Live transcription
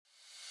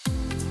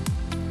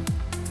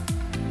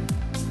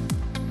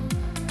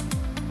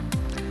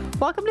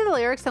Welcome to the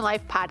Lyrics and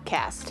Life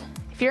podcast.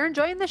 If you're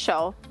enjoying the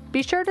show,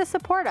 be sure to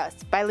support us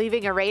by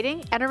leaving a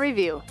rating and a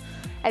review,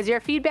 as your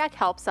feedback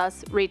helps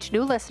us reach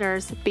new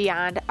listeners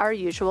beyond our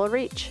usual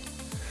reach.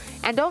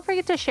 And don't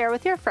forget to share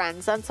with your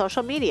friends on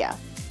social media.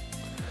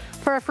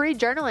 For a free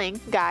journaling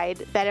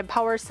guide that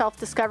empowers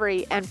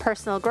self-discovery and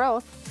personal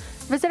growth,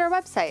 visit our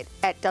website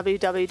at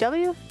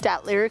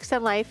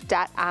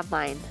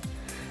www.lyricsandlife.online.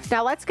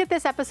 Now let's get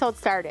this episode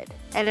started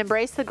and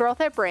embrace the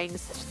growth it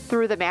brings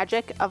through the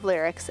magic of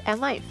lyrics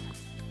and life.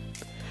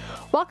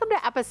 Welcome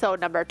to episode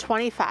number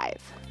 25.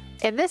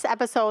 In this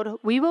episode,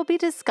 we will be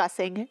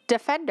discussing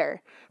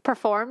Defender,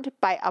 performed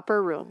by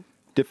Upper Room.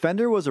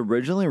 Defender was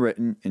originally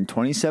written in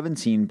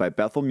 2017 by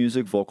Bethel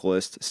music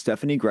vocalist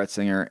Stephanie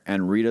Gretzinger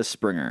and Rita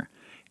Springer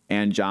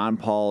and John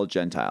Paul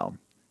Gentile.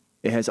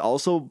 It has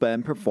also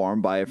been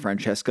performed by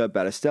Francesca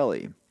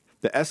Battistelli.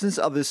 The essence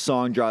of this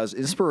song draws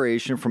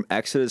inspiration from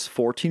Exodus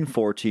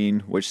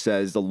 14:14, which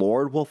says, "The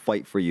Lord will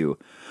fight for you.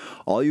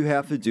 All you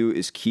have to do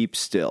is keep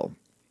still."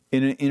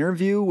 In an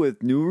interview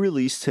with New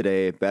Release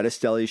Today,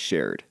 Battistelli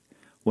shared,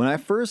 "When I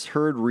first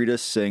heard Rita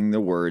sing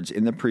the words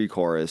in the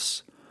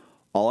pre-chorus,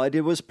 all I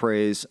did was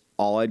praise,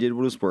 all I did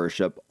was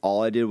worship,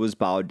 all I did was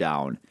bow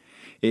down.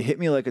 It hit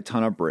me like a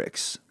ton of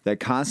bricks. That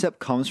concept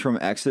comes from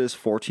Exodus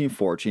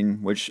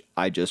 14:14, which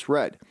I just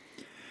read.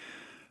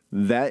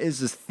 That is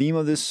the theme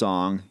of this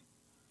song."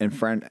 And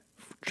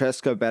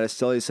Francesca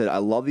Battistelli said, "I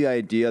love the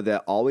idea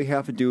that all we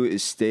have to do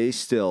is stay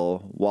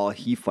still while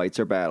he fights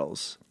our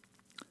battles.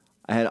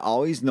 I had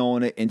always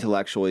known it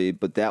intellectually,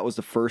 but that was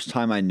the first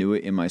time I knew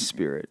it in my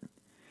spirit."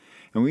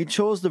 And we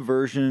chose the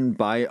version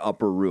by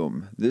Upper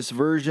Room. This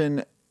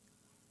version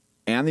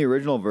and the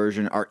original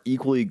version are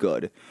equally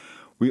good.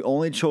 We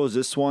only chose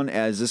this one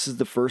as this is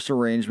the first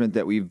arrangement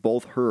that we've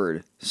both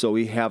heard, so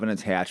we have an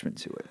attachment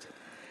to it.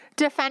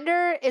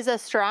 Defender is a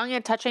strong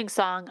and touching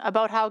song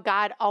about how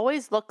God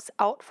always looks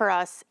out for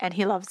us and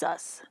He loves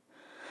us.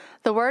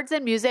 The words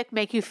and music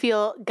make you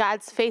feel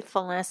God's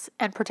faithfulness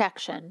and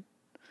protection.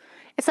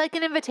 It's like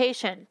an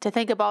invitation to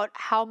think about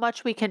how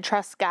much we can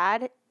trust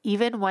God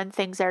even when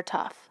things are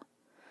tough.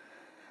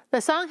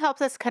 The song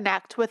helps us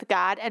connect with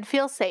God and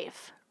feel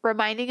safe,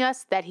 reminding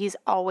us that He's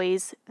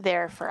always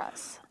there for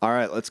us. All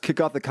right, let's kick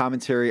off the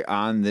commentary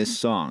on this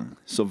song.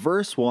 So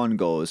verse 1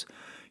 goes,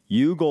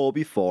 "You go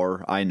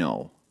before I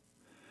know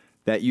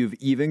that you've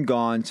even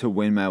gone to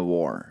win my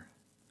war.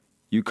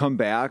 You come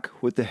back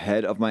with the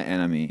head of my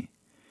enemy.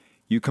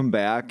 You come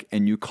back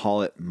and you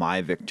call it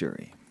my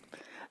victory."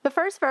 The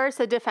first verse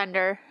of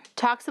Defender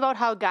talks about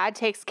how God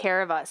takes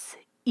care of us,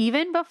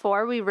 even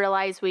before we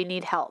realize we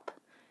need help.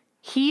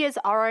 He is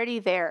already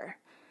there,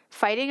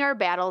 fighting our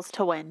battles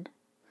to win.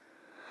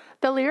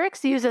 The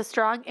lyrics use a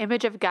strong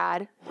image of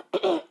God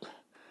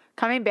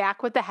coming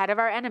back with the head of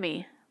our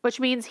enemy,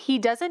 which means He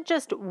doesn't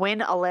just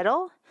win a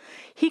little,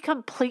 He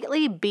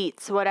completely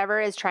beats whatever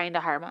is trying to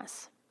harm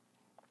us.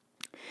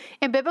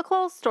 In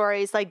biblical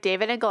stories like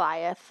David and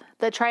Goliath,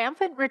 the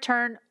triumphant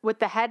return with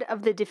the head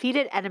of the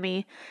defeated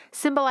enemy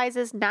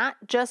symbolizes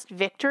not just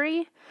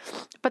victory,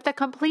 but the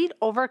complete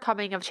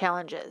overcoming of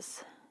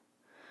challenges.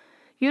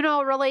 You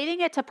know, relating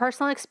it to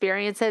personal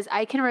experiences,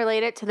 I can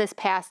relate it to this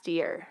past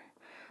year.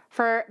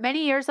 For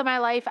many years of my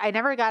life, I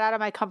never got out of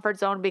my comfort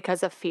zone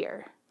because of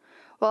fear.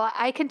 Well,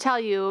 I can tell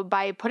you,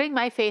 by putting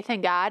my faith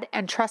in God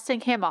and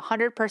trusting Him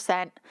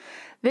 100%,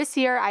 this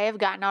year I have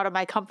gotten out of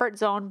my comfort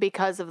zone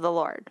because of the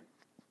Lord.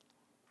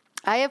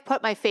 I have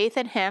put my faith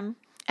in Him,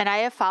 and I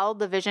have followed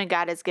the vision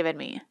God has given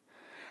me.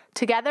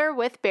 Together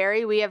with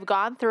Barry, we have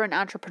gone through an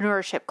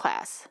entrepreneurship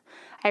class.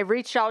 I've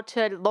reached out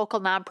to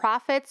local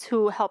nonprofits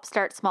who help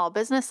start small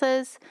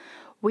businesses.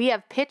 We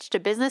have pitched a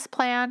business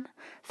plan,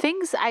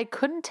 things I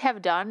couldn't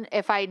have done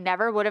if I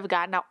never would have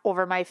gotten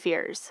over my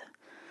fears.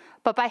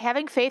 But by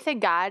having faith in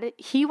God,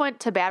 He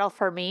went to battle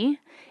for me,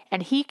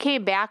 and He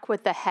came back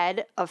with the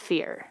head of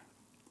fear.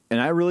 And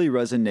I really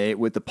resonate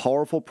with the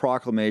powerful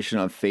proclamation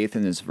of faith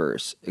in this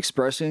verse,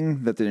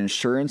 expressing that the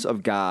insurance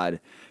of God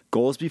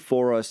goes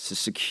before us to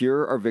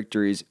secure our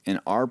victories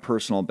in our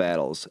personal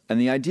battles. And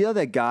the idea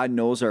that God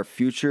knows our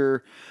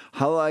future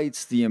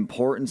highlights the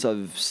importance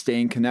of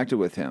staying connected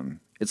with Him.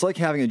 It's like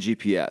having a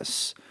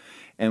GPS.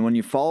 And when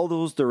you follow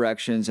those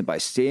directions and by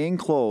staying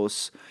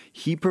close,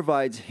 He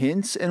provides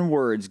hints and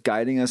words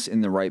guiding us in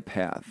the right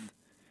path.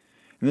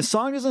 And the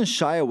song doesn't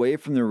shy away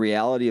from the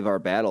reality of our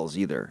battles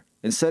either.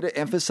 Instead, it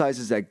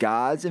emphasizes that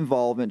God's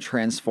involvement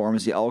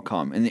transforms the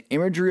outcome. And the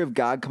imagery of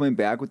God coming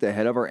back with the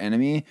head of our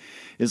enemy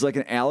is like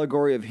an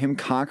allegory of Him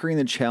conquering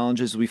the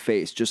challenges we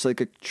face, just like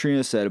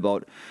Katrina said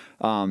about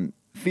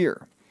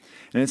fear.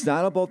 And it's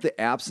not about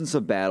the absence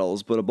of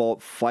battles, but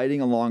about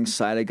fighting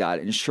alongside of God,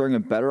 ensuring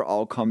a better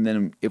outcome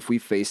than if we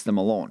face them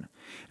alone.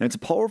 And it's a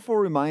powerful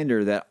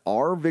reminder that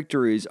our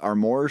victories are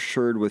more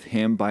assured with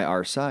Him by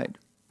our side.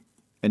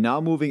 And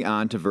now moving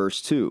on to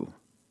verse 2.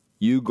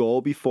 "You go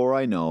before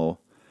I know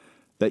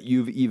that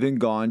you've even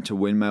gone to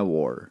win my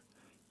war.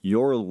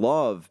 Your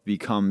love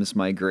becomes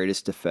my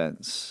greatest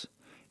defense.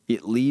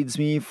 It leads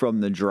me from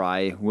the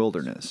dry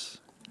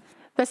wilderness."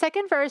 The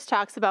second verse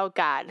talks about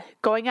God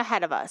going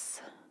ahead of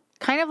us.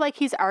 kind of like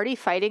He's already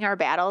fighting our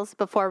battles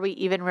before we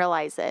even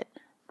realize it.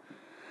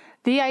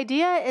 The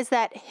idea is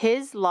that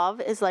His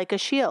love is like a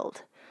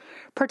shield,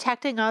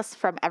 protecting us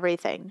from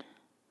everything.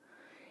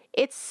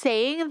 It's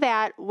saying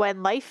that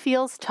when life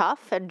feels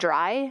tough and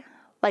dry,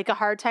 like a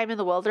hard time in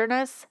the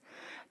wilderness,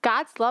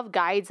 God's love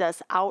guides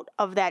us out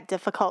of that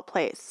difficult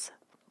place.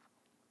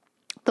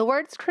 The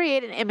words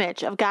create an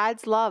image of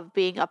God's love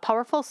being a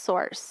powerful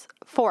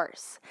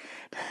force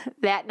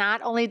that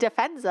not only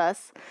defends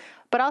us,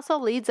 but also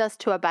leads us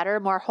to a better,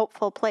 more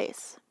hopeful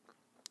place.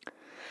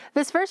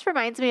 This verse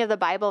reminds me of the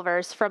Bible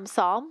verse from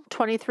Psalm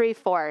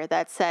 23:4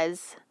 that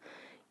says,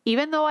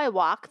 "Even though I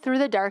walk through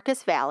the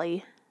darkest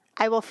valley,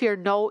 I will fear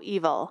no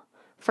evil,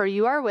 for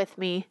you are with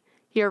me,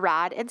 your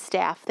rod and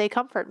staff, they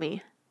comfort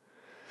me."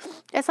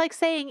 It's like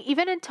saying,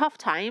 even in tough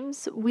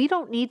times, we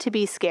don't need to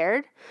be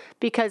scared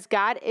because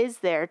God is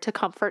there to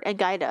comfort and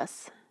guide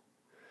us.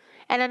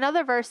 And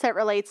another verse that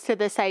relates to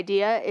this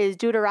idea is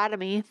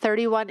Deuteronomy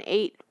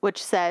 31:8,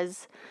 which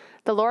says,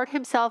 "The Lord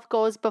Himself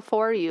goes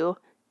before you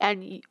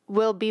and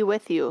will be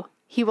with you.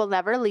 He will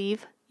never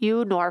leave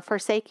you nor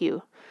forsake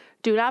you.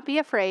 Do not be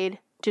afraid.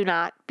 Do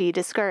not be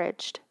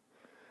discouraged."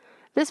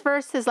 This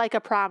verse is like a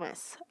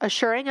promise,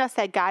 assuring us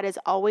that God is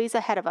always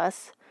ahead of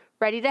us,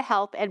 ready to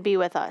help and be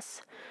with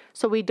us,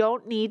 so we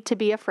don't need to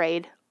be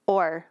afraid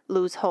or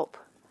lose hope.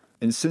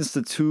 And since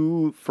the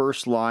two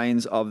first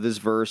lines of this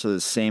verse are the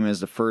same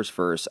as the first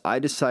verse, I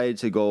decided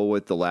to go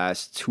with the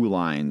last two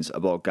lines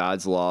about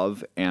God's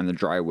love and the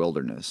dry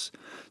wilderness.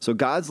 So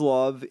God's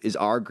love is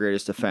our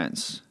greatest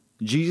defense.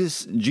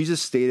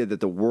 Jesus stated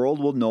that the world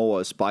will know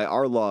us by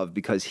our love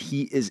because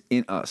He is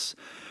in us.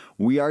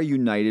 We are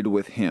united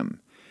with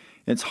Him.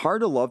 It's hard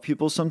to love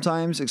people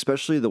sometimes,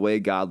 especially the way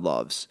God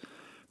loves.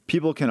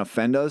 People can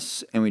offend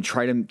us, and we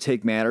try to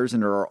take matters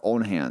into our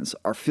own hands.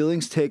 Our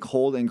feelings take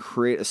hold and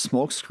create a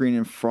smokescreen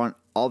in front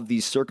of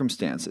these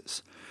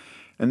circumstances.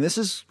 And this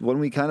is when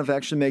we kind of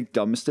actually make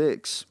dumb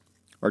mistakes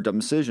or dumb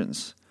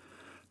decisions.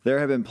 There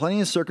have been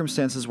plenty of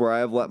circumstances where I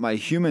have let my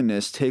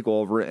humanness take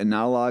over and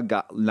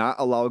not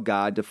allow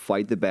God to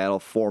fight the battle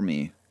for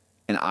me,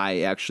 and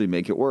I actually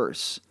make it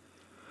worse.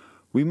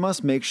 We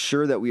must make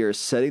sure that we are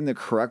setting the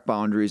correct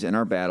boundaries in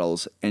our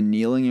battles and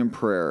kneeling in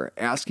prayer,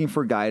 asking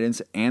for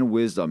guidance and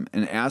wisdom,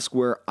 and ask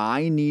where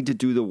I need to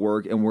do the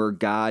work and where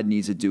God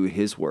needs to do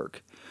His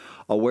work.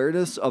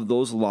 Awareness of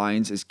those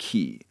lines is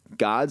key.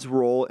 God's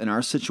role in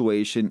our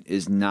situation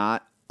is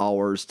not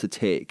ours to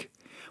take.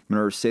 I'm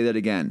going to say that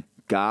again.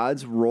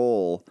 God's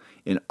role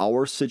in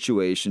our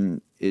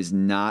situation is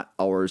not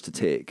ours to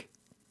take.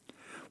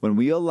 When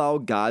we allow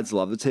God's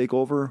love to take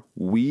over,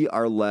 we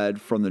are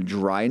led from the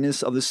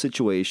dryness of the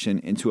situation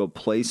into a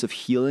place of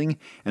healing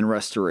and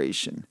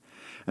restoration.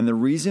 And the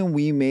reason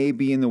we may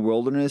be in the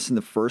wilderness in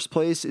the first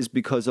place is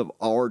because of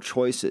our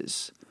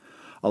choices.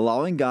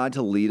 Allowing God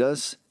to lead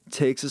us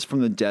takes us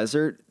from the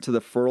desert to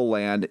the fertile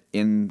land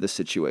in the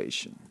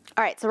situation.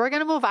 All right, so we're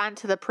going to move on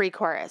to the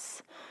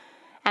pre-chorus.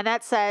 And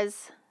that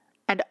says,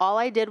 "And all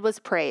I did was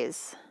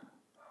praise,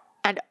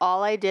 and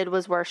all I did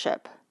was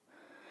worship.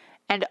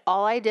 And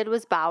all I did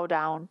was bow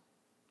down,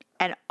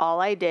 and all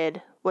I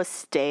did was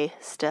stay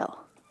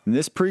still." And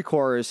this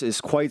pre-chorus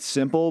is quite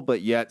simple,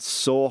 but yet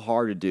so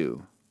hard to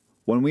do.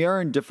 When we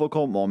are in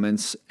difficult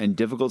moments and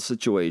difficult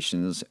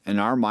situations, and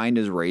our mind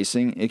is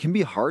racing, it can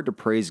be hard to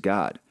praise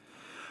God.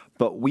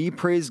 But we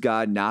praise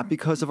God not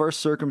because of our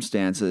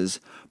circumstances,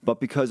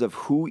 but because of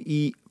who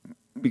He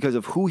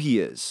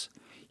is.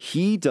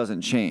 He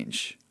doesn't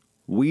change.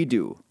 We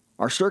do.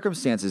 Our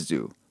circumstances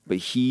do. But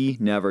He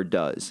never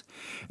does.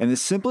 And the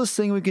simplest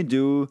thing we can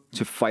do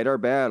to fight our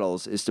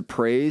battles is to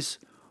praise,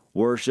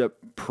 worship,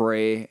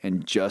 pray,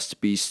 and just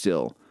be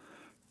still.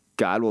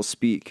 God will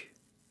speak,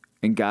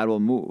 and God will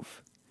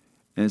move.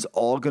 And it's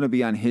all going to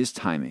be on His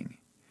timing.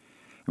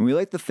 And we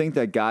like to think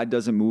that God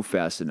doesn't move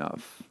fast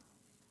enough,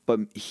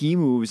 but He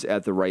moves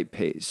at the right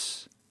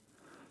pace.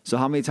 So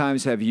how many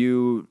times have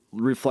you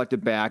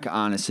reflected back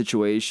on a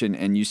situation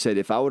and you said,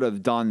 if I would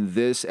have done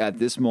this at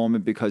this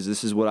moment because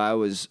this is what I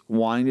was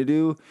wanting to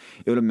do,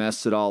 it would have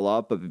messed it all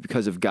up. But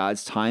because of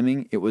God's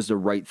timing, it was the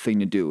right thing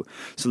to do.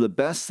 So the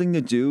best thing to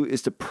do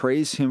is to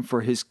praise Him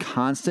for His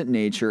constant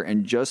nature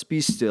and just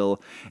be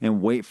still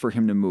and wait for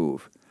Him to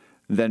move.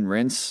 Then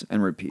rinse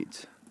and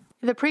repeat.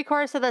 The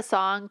pre-chorus of the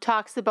song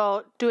talks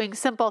about doing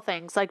simple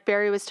things like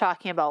Barry was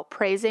talking about,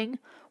 praising,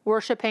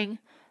 worshiping,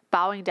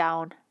 bowing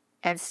down,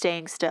 and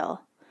staying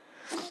still.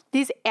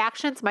 These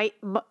actions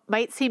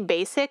might seem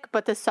basic,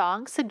 but the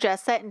song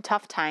suggests that in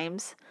tough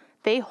times,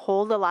 they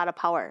hold a lot of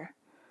power.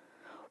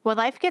 When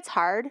life gets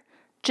hard,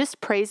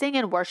 just praising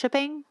and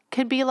worshiping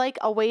can be like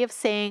a way of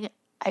saying,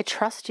 "I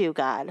trust you,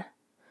 God."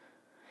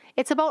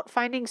 It's about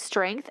finding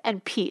strength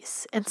and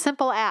peace in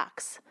simple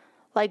acts,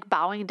 like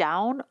bowing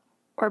down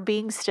or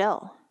being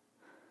still.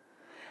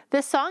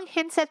 This song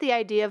hints at the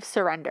idea of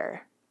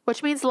surrender,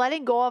 which means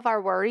letting go of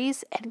our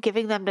worries and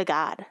giving them to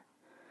God.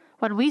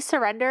 When we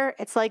surrender,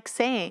 it's like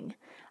saying,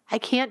 "I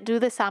can't do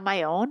this on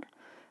my own,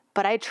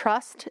 but I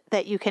trust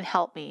that you can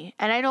help me.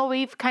 And I know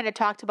we've kind of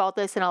talked about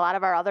this in a lot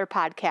of our other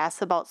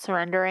podcasts about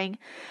surrendering,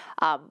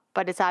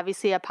 but it's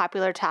obviously a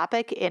popular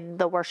topic in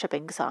the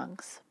worshiping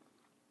songs.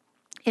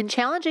 In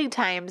challenging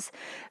times,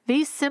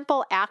 these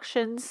simple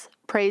actions,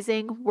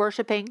 praising,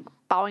 worshiping,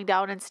 bowing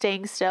down, and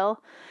staying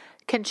still,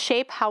 can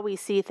shape how we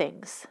see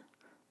things.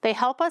 They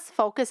help us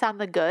focus on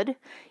the good,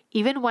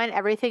 even when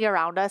everything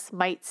around us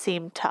might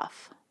seem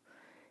tough.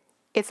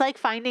 It's like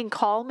finding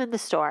calm in the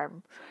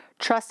storm,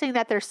 trusting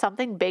that there's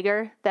something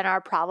bigger than our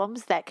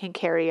problems that can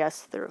carry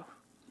us through.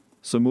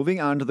 So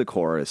moving on to the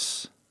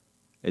chorus,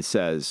 it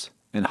says,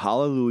 "And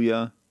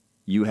hallelujah,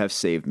 you have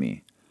saved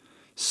me.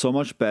 So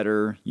much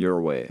better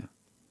your way.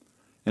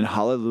 And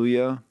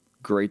hallelujah,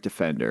 great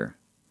defender.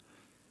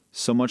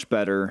 So much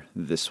better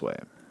this way."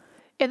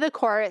 In the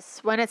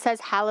chorus, when it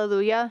says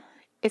hallelujah,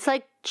 it's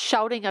like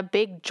shouting a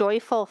big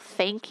joyful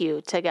thank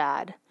you to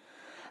God.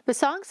 The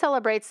song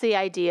celebrates the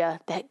idea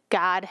that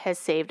God has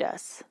saved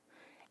us.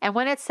 And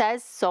when it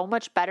says so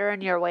much better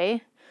in your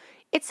way,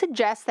 it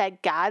suggests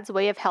that God's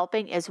way of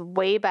helping is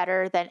way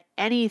better than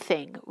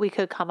anything we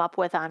could come up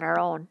with on our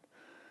own.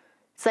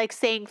 It's like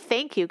saying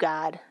thank you,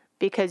 God,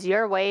 because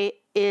your way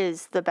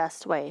is the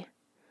best way.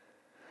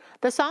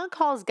 The song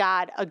calls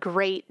God a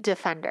great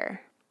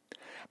defender.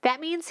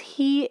 That means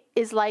he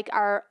is like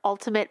our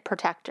ultimate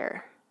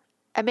protector.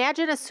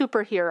 Imagine a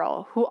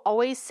superhero who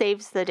always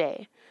saves the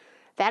day.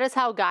 That is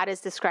how God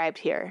is described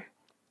here.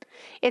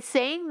 It's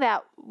saying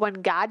that when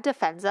God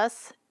defends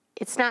us,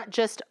 it's not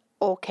just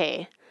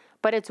okay,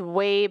 but it's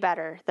way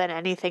better than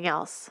anything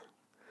else.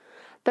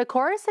 The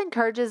chorus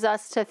encourages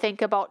us to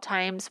think about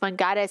times when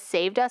God has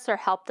saved us or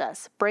helped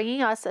us,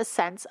 bringing us a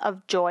sense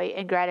of joy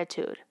and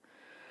gratitude.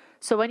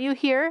 So when you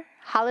hear,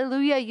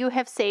 "Hallelujah, you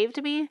have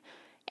saved me,"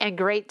 and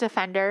 "Great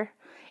Defender,"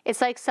 it's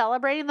like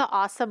celebrating the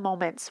awesome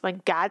moments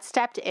when God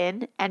stepped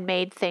in and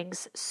made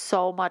things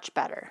so much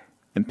better.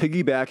 And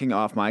piggybacking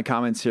off my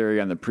commentary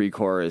on the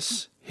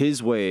pre-chorus,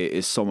 his way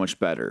is so much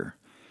better.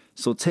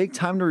 So take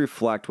time to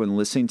reflect when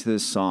listening to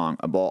this song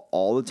about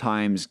all the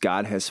times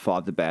God has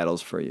fought the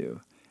battles for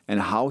you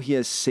and how he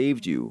has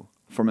saved you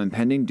from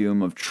impending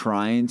doom of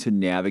trying to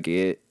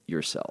navigate it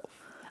yourself.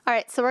 All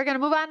right, so we're going to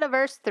move on to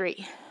verse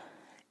 3.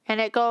 And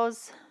it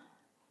goes,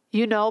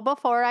 "You know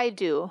before I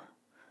do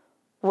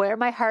where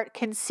my heart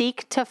can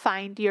seek to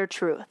find your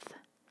truth.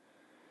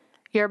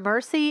 Your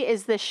mercy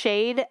is the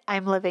shade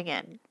I'm living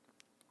in.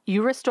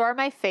 You restore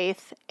my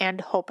faith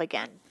and hope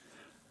again."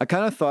 I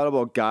kind of thought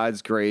about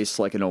God's grace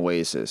like an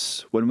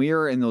oasis. When we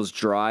are in those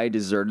dry,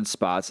 deserted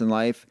spots in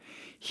life,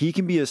 he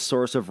can be a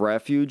source of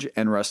refuge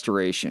and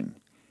restoration.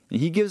 And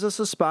he gives us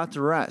a spot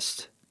to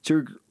rest,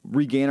 to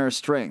regain our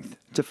strength,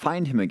 to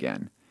find him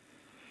again.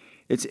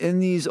 It's in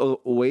these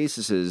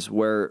oases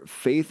where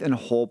faith and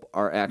hope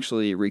are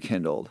actually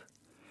rekindled.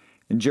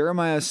 And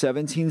Jeremiah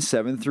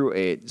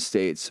 17:7-8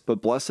 states,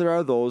 "But blessed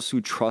are those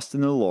who trust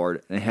in the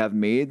Lord and have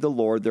made the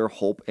Lord their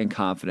hope and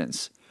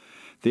confidence.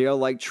 They are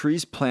like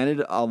trees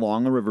planted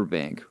along a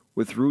riverbank,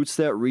 with roots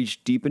that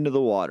reach deep into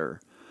the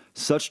water.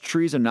 Such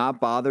trees are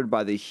not bothered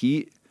by the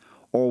heat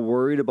or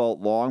worried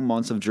about long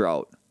months of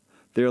drought.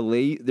 Their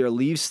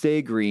leaves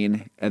stay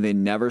green, and they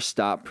never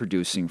stop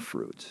producing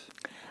fruit."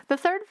 The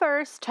third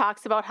verse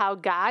talks about how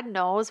God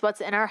knows what's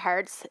in our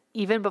hearts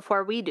even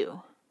before we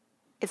do.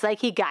 It's like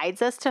he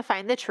guides us to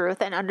find the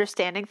truth and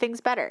understanding things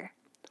better.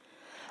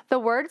 The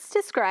words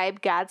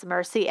describe God's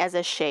mercy as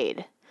a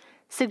shade,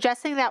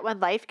 suggesting that when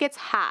life gets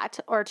hot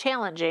or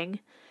challenging,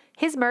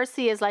 his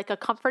mercy is like a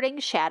comforting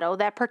shadow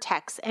that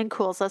protects and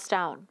cools us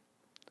down.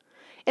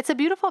 It's a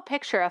beautiful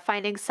picture of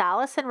finding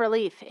solace and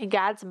relief in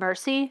God's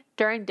mercy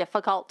during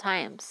difficult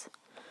times.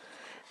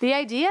 The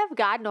idea of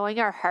God knowing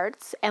our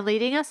hearts and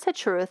leading us to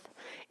truth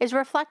is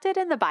reflected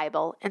in the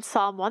Bible in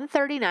Psalm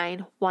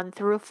 139,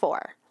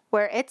 1-4,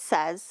 where it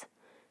says,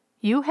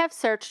 "You have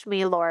searched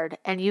me, Lord,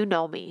 and you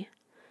know me.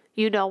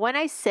 You know when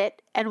I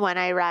sit and when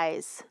I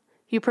rise.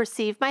 You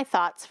perceive my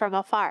thoughts from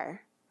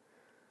afar."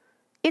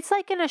 It's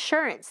like an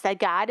assurance that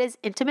God is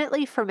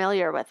intimately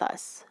familiar with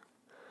us.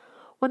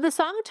 When the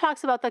song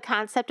talks about the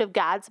concept of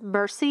God's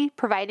mercy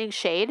providing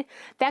shade,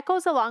 that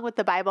goes along with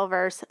the Bible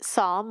verse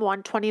Psalm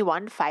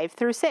 121,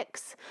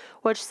 5-6,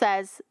 which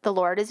says, "The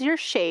Lord is your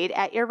shade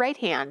at your right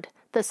hand.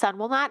 The sun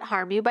will not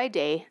harm you by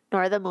day,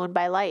 nor the moon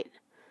by light."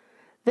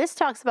 This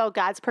talks about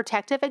God's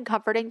protective and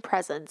comforting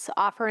presence,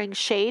 offering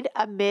shade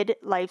amid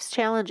life's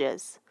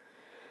challenges.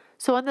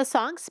 So when the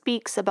song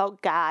speaks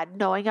about God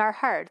knowing our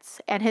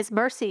hearts and his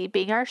mercy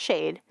being our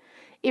shade,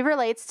 it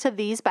relates to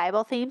these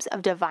Bible themes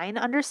of divine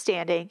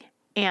understanding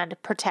and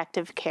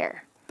protective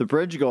care. The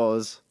bridge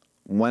goes,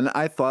 "When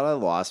I thought I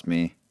lost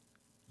me,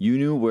 you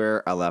knew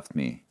where I left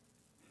me.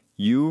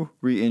 You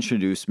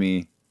reintroduced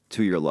me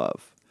to your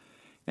love,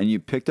 and you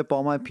picked up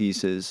all my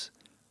pieces,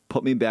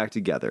 put me back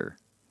together.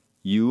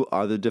 You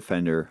are the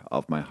defender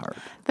of my heart."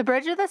 The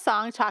bridge of the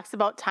song talks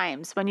about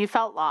times when you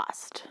felt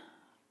lost,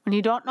 when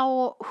you don't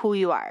know who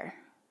you are.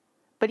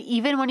 But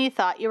even when you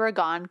thought you were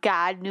gone,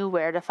 God knew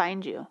where to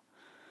find you.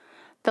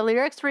 The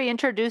lyrics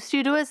reintroduced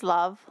you to his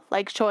love,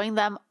 like showing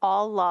them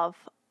all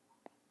love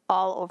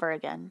all over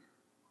again.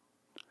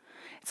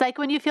 It's like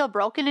when you feel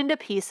broken into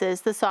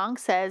pieces, the song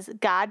says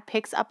God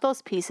picks up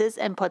those pieces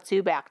and puts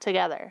you back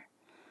together.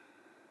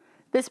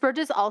 This bridge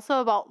is also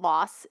about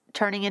loss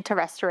turning into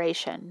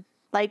restoration,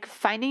 like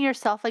finding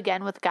yourself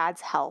again with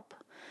God's help.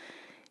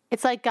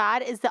 It's like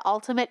God is the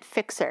ultimate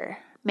fixer,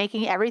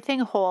 making everything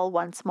whole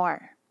once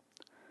more.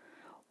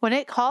 When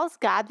it calls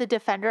God the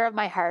defender of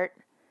my heart,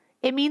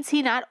 it means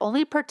he not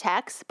only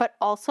protects, but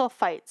also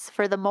fights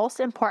for the most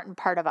important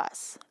part of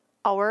us,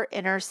 our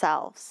inner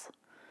selves.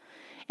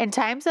 In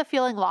times of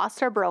feeling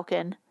lost or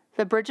broken,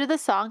 the bridge of the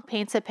song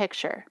paints a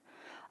picture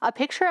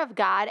of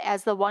God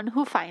as the one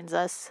who finds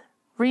us,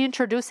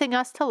 reintroducing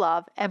us to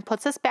love and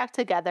puts us back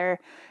together,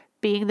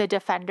 being the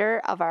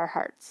defender of our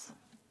hearts.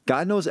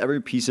 God knows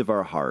every piece of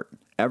our heart,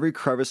 every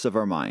crevice of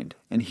our mind,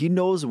 and he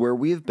knows where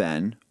we have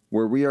been,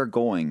 where we are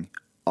going,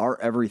 our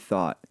every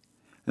thought.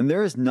 And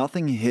there is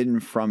nothing hidden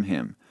from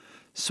him.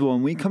 So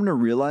when we come to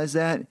realize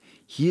that,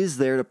 he is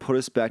there to put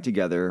us back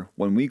together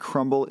when we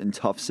crumble in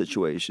tough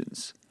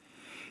situations.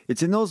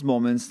 It's in those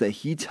moments that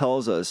he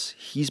tells us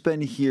he's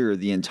been here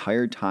the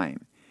entire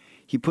time.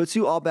 He puts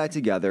you all back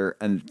together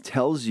and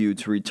tells you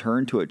to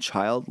return to a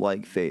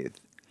childlike faith.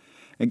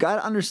 And God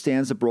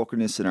understands the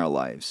brokenness in our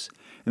lives.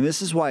 And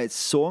this is why it's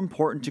so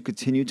important to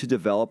continue to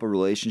develop a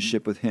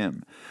relationship with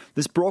him.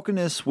 This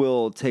brokenness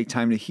will take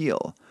time to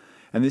heal.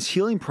 And this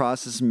healing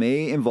process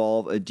may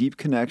involve a deep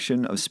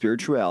connection of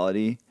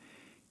spirituality,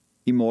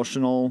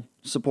 emotional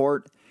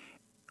support,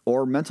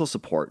 or mental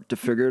support to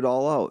figure it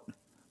all out.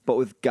 But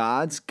with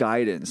God's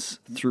guidance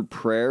through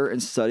prayer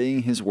and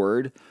studying his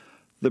word,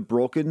 the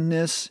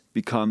brokenness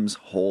becomes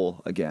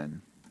whole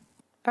again.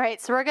 All right,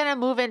 so we're going to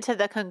move into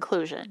the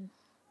conclusion.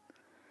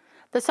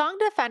 The song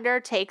Defender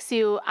takes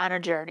you on a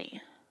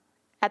journey.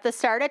 At the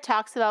start, it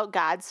talks about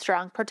God's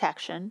strong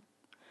protection.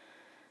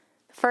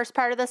 The first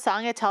part of the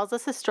song, it tells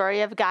us a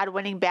story of God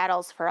winning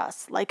battles for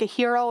us, like a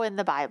hero in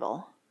the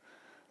Bible.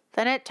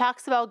 Then it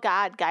talks about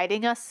God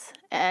guiding us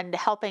and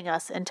helping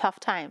us in tough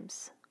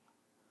times.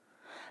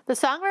 The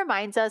song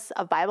reminds us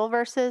of Bible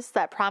verses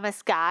that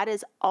promise God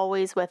is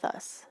always with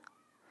us.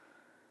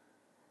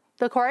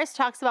 The chorus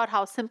talks about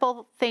how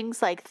simple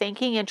things like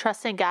thanking and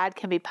trusting God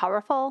can be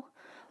powerful,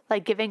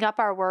 like giving up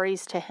our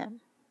worries to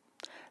him.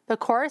 The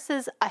chorus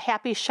is a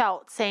happy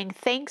shout saying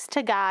thanks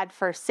to God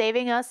for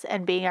saving us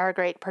and being our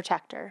great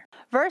protector.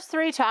 Verse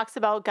 3 talks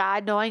about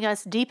God knowing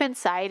us deep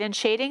inside and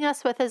shading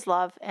us with his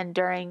love and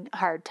during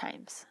hard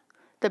times.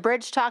 The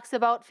bridge talks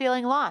about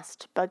feeling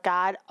lost, but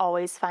God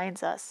always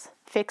finds us,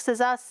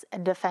 fixes us,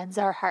 and defends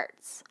our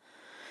hearts.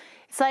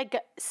 It's like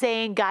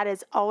saying God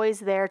is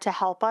always there to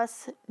help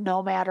us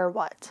no matter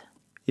what.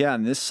 Yeah,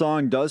 and this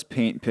song does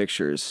paint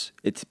pictures.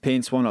 It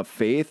paints one of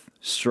faith,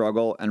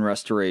 struggle, and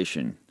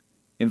restoration,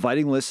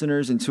 inviting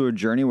listeners into a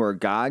journey where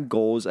God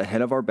goes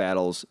ahead of our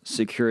battles,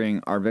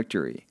 securing our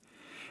victory.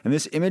 And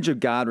this image of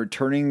God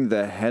returning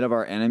the head of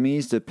our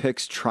enemies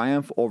depicts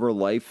triumph over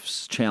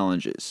life's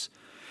challenges.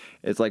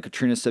 It's like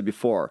Katrina said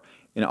before,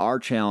 in our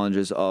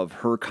challenges of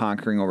her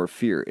conquering over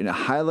fear. And it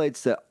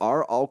highlights that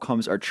our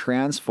outcomes are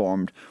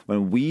transformed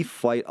when we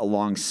fight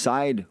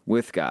alongside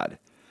with God.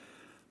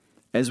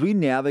 As we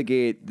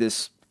navigate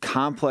this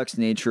complex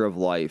nature of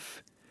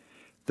life,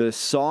 the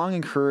song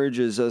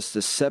encourages us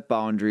to set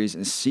boundaries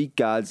and seek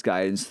God's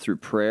guidance through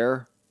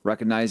prayer,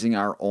 recognizing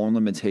our own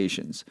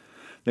limitations.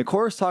 The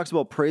chorus talks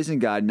about praising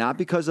God not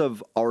because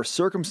of our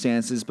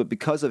circumstances, but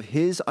because of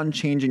his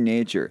unchanging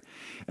nature.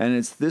 And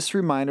it's this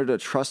reminder to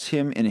trust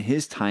him in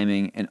his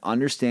timing and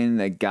understanding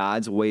that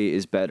God's way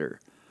is better.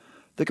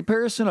 The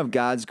comparison of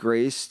God's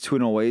grace to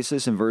an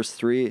oasis in verse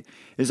 3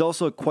 is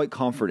also quite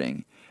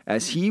comforting,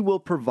 as he will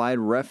provide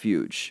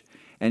refuge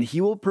and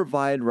he will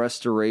provide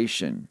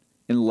restoration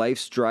in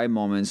life's dry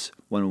moments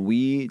when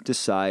we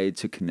decide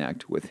to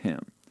connect with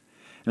him.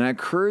 And I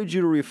encourage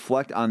you to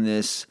reflect on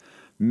this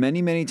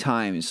many, many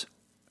times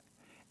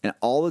and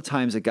all the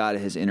times that God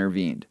has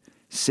intervened,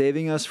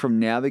 saving us from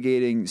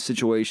navigating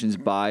situations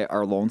by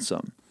our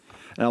lonesome.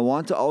 And I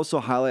want to also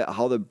highlight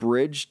how the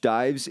bridge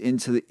dives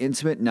into the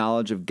intimate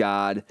knowledge of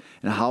God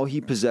and how he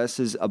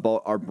possesses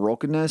about our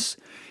brokenness.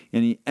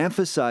 And he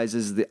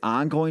emphasizes the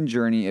ongoing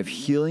journey of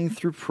healing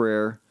through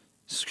prayer,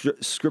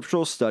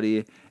 scriptural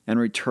study, and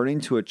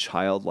returning to a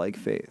childlike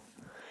faith.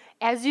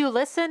 As you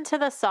listen to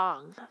the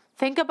song,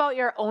 think about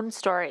your own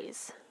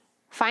stories.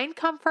 Find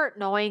comfort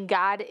knowing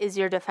God is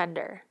your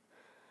defender.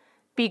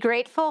 Be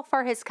grateful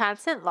for his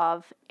constant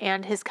love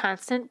and his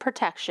constant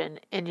protection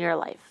in your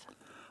life.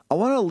 I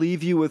want to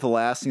leave you with a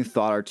lasting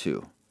thought or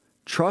two.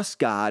 Trust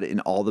God in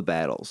all the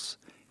battles.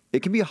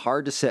 It can be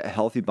hard to set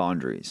healthy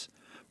boundaries,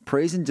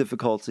 praise in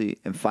difficulty,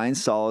 and find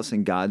solace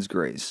in God's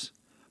grace.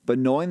 But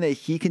knowing that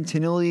he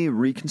continually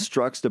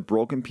reconstructs the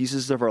broken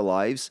pieces of our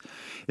lives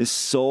is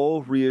so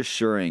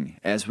reassuring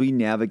as we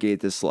navigate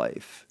this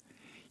life.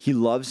 He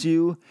loves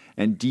you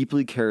and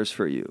deeply cares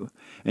for you,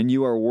 and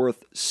you are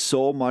worth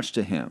so much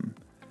to him.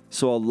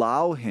 So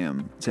allow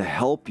him to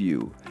help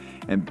you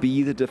and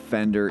be the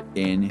defender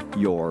in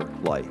your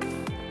life.